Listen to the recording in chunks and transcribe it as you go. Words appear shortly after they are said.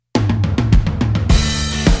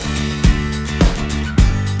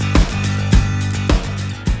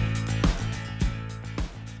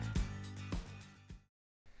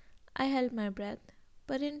held my breath,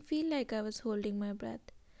 but didn't feel like I was holding my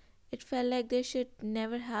breath. It felt like there should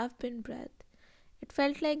never have been breath. It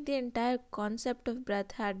felt like the entire concept of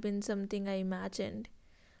breath had been something I imagined.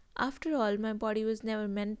 After all, my body was never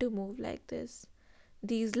meant to move like this.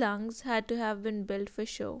 These lungs had to have been built for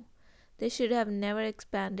show. They should have never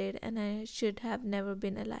expanded, and I should have never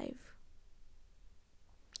been alive.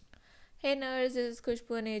 Hey nerds, this is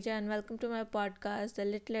Kushbu Aneja, and welcome to my podcast, The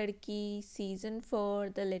Little Ladki, Season 4,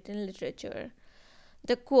 The Little Literature.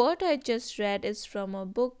 The quote I just read is from a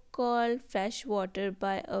book called Freshwater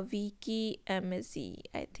by a Wiki MSc,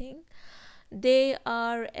 I think. They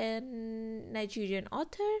are a Nigerian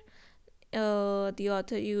author. The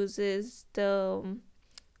author uses the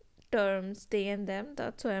terms they and them.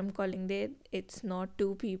 That's why I'm calling they. It's not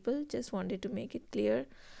two people. Just wanted to make it clear.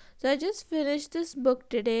 So I just finished this book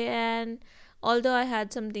today, and although I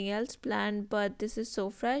had something else planned, but this is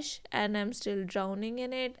so fresh and I'm still drowning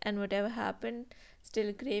in it, and whatever happened,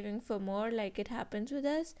 still craving for more like it happens with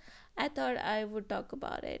us, I thought I would talk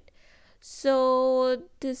about it. So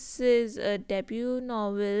this is a debut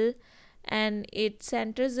novel, and it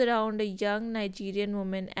centers around a young Nigerian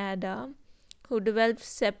woman, Ada, who develops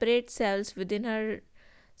separate cells within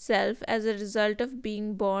herself as a result of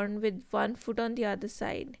being born with one foot on the other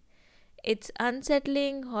side. It's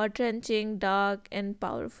unsettling, heart wrenching, dark, and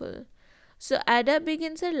powerful. So, Ada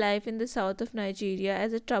begins her life in the south of Nigeria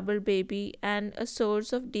as a troubled baby and a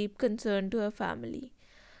source of deep concern to her family.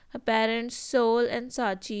 Her parents, Sol and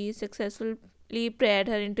Sachi, successfully prayed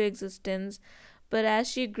her into existence, but as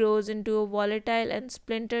she grows into a volatile and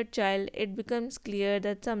splintered child, it becomes clear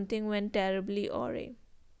that something went terribly awry.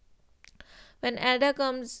 When Ada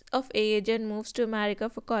comes of age and moves to America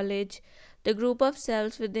for college, the group of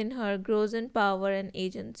selves within her grows in power and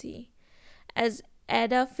agency. As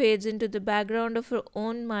Ada fades into the background of her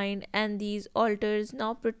own mind and these alters,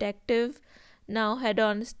 now protective, now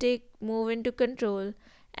hedonistic, move into control,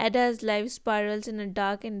 Ada's life spirals in a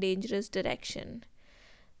dark and dangerous direction.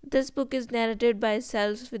 This book is narrated by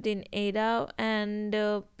selves within Ada and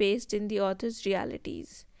based in the author's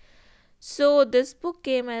realities. So, this book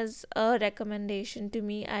came as a recommendation to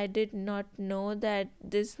me. I did not know that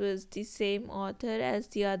this was the same author as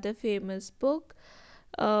the other famous book.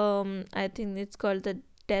 I think it's called The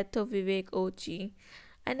Death of Vivek Ochi.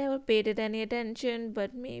 I never paid it any attention,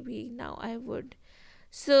 but maybe now I would.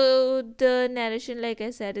 So, the narration, like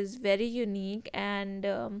I said, is very unique, and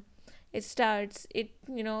it starts,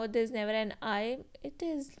 there's never an I. It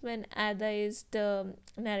is when Ada is the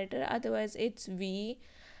narrator, otherwise, it's we,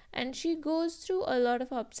 and she goes through a lot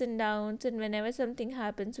of ups and downs, and whenever something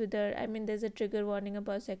happens with her, I mean, there's a trigger warning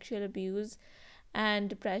about sexual abuse and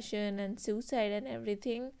depression and suicide and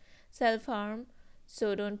everything, self-harm.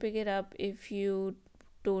 So don't pick it up if you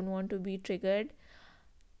don't want to be triggered.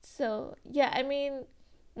 So yeah, I mean,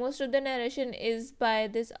 most of the narration is by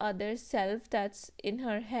this other self that's in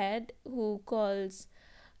her head, who calls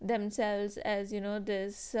themselves as,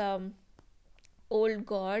 this old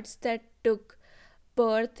gods that took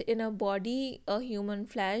birth in a body, a human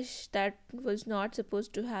flesh, that was not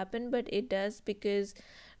supposed to happen, but it does, because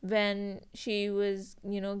when she was,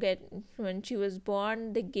 when she was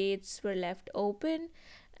born, the gates were left open,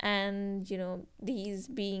 and these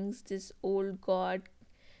beings, this old god,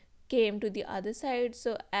 came to the other side.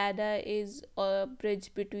 So Ada is a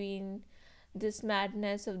bridge between this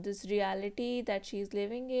madness of this reality that she's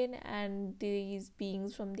living in and these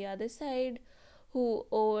beings from the other side, who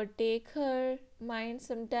overtake her mind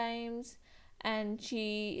sometimes, and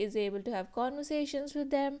she is able to have conversations with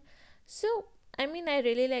them. So I mean, I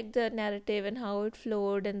really like the narrative and how it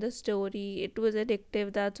flowed, and the story, it was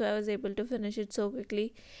addictive. That's why I was able to finish it so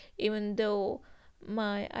quickly, even though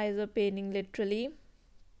my eyes were paining literally.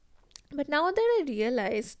 But now that I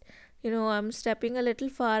realized, I'm stepping a little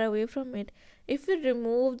far away from it. If we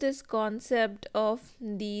remove this concept of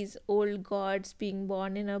these old gods being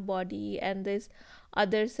born in her body and this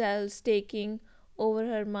other cells taking over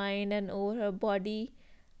her mind and over her body,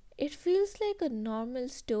 it feels like a normal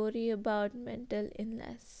story about mental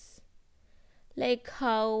illness. Like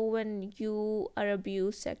how when you are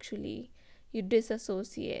abused sexually, you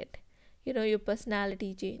disassociate. Your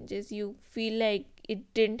personality changes. You feel like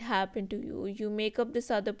it didn't happen to you. You make up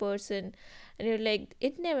this other person, and you're like,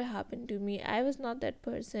 it never happened to me. I was not that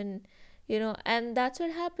person. And that's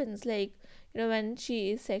what happens. Like, when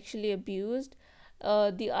she is sexually abused,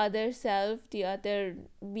 the other self, the other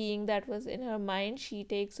being that was in her mind, she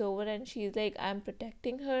takes over, and she's like, I'm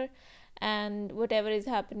protecting her, and whatever is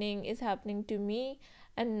happening to me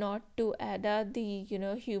and not to Ada, the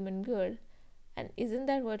human girl. And isn't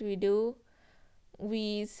that what we do?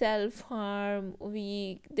 we self harm,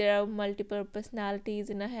 we there are multiple personalities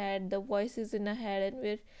in our head, the voices in our head, and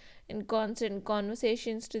we're in constant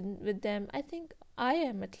conversations with them. I think I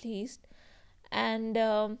am, at least. And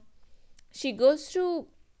she goes through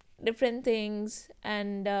different things.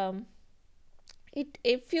 And it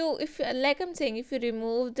if like I'm saying, if you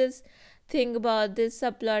remove this thing about this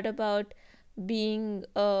subplot about being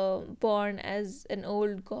born as an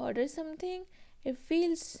old god or something, it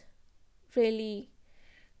feels really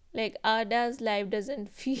like Ada's life doesn't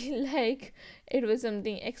feel like it was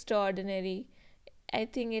something extraordinary. I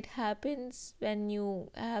think it happens when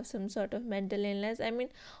you have some sort of mental illness. I mean,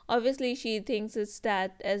 obviously, she thinks it's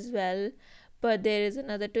that as well, but there is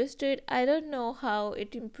another twist to it. I don't know how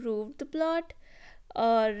it improved the plot,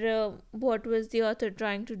 or what was the author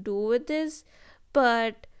trying to do with this.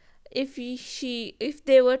 But if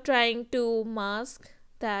they were trying to mask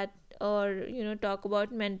that, or talk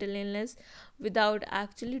about mental illness without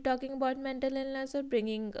actually talking about mental illness, or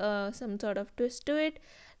bringing some sort of twist to it,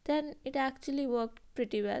 then it actually worked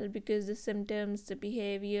pretty well, because the symptoms, the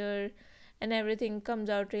behavior, and everything comes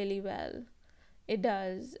out really well. It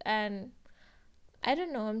does. And I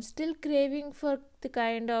don't know, I'm still craving for the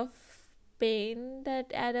kind of pain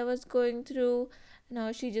that Ada was going through.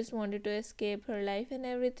 Now she just wanted to escape her life and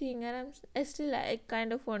everything. And I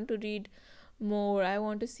kind of want to read more. I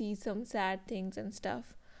want to see some sad things and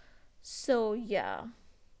stuff. So yeah,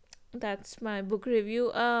 that's my book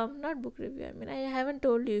review. Not book review. I mean, I haven't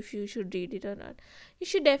told you if you should read it or not. You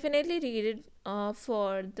should definitely read it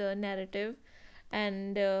for the narrative,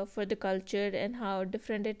 and for the culture and how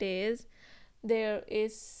different it is. There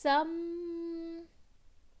is some,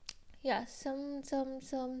 yeah, some,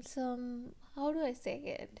 how do I say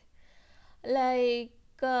it, like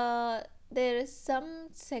there is some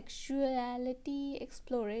sexuality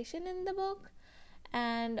exploration in the book,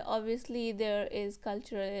 and obviously there is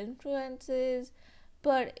cultural influences.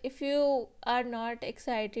 But if you are not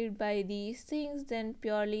excited by these things, then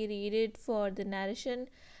purely read it for the narration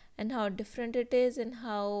and how different it is and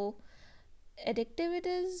how addictive it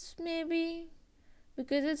is, maybe,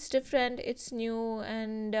 because it's different, it's new,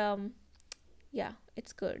 and yeah,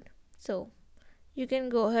 it's good. So you can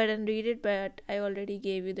go ahead and read it, but I already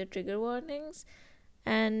gave you the trigger warnings.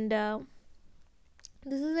 And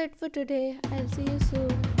this is it for today. I'll see you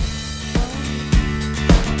soon.